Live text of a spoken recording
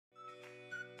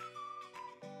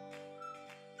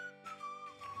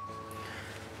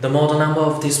The model number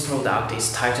of this product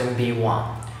is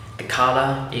Titan-B1. The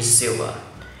color is silver.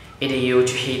 It is used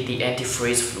to heat the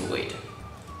antifreeze fluid.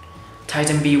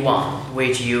 Titan-B1,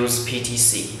 which uses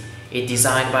PTC, is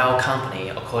designed by our company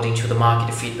according to the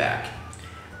market feedback.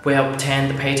 We have obtained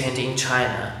the patent in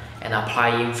China and are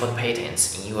applying for the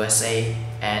patents in USA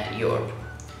and Europe.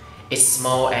 It's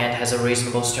small and has a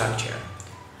reasonable structure.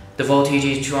 The voltage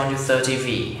is 230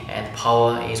 V and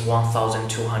power is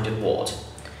 1200 watt.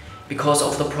 Because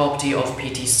of the property of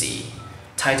PTC,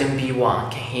 Titan-B1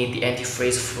 can heat the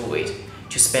antifreeze fluid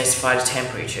to specified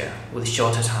temperature with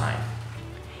shorter time.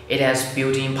 It has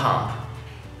built-in pump.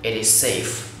 It is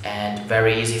safe and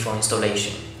very easy for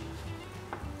installation.